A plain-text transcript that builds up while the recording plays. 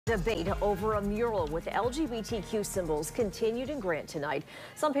Debate over a mural with LGBTQ symbols continued in Grant tonight.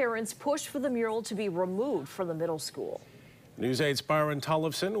 Some parents pushed for the mural to be removed from the middle school. News 8's Byron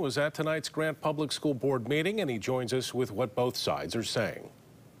Tollefson was at tonight's Grant Public School Board meeting, and he joins us with what both sides are saying.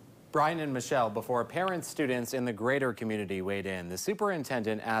 Brian and Michelle, before parents, students, and the greater community weighed in, the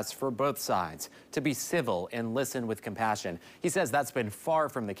superintendent asked for both sides to be civil and listen with compassion. He says that's been far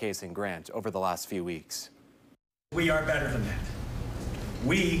from the case in Grant over the last few weeks. We are better than that.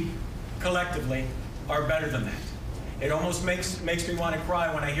 We, collectively, are better than that. It almost makes me want to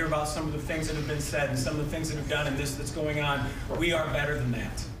cry when I hear about some of the things that have been said and some of the things that have done and this that's going on. We are better than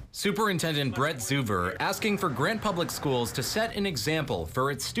that. Superintendent Brett Zuver asking for Grant Public Schools to set an example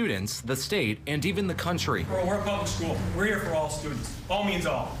for its students, the state, and even the country. We're a public school. We're here for all students. All means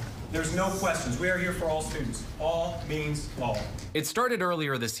all. There's no questions. We are here for all students. All means all. It started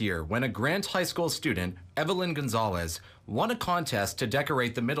earlier this year when a Grant High School student, Evelyn Gonzalez, won a contest to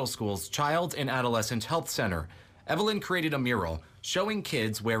decorate the middle school's Child and Adolescent Health Center. Evelyn created a mural showing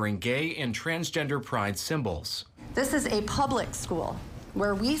kids wearing gay and transgender pride symbols. This is a public school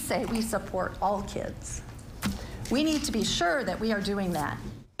where we say we support all kids. We need to be sure that we are doing that.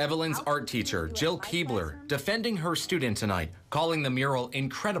 Evelyn's art teacher, Jill Keebler, defending her student tonight, calling the mural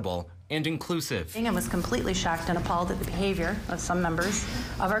incredible and inclusive. I was completely shocked and appalled at the behavior of some members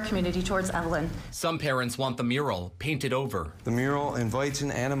of our community towards Evelyn. Some parents want the mural painted over. The mural invites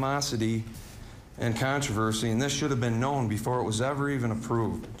an animosity and controversy, and this should have been known before it was ever even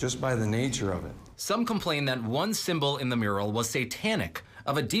approved, just by the nature of it. Some complain that one symbol in the mural was satanic,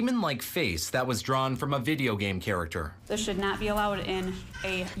 of a demon-like face that was drawn from a video game character. This should not be allowed in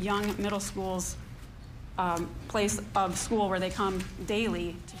a young middle school's place of school where they come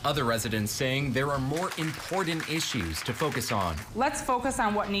daily. Other residents saying there are more important issues to focus on. Let's focus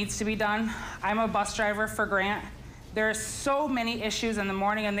on what needs to be done. I'm a bus driver for Grant. There are so many issues in the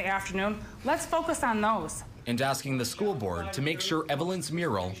morning and the afternoon. Let's focus on those. And asking the school board to make sure Evelyn's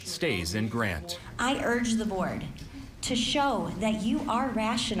mural stays in Grant. I urge the board to show that you are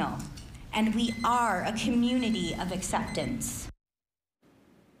rational and we are a community of acceptance.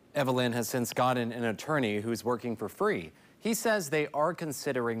 Evelyn has since gotten an attorney who's working for free. He says they are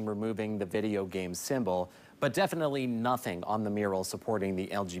considering removing the video game symbol, but definitely nothing on the mural supporting the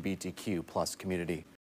LGBTQ+ community.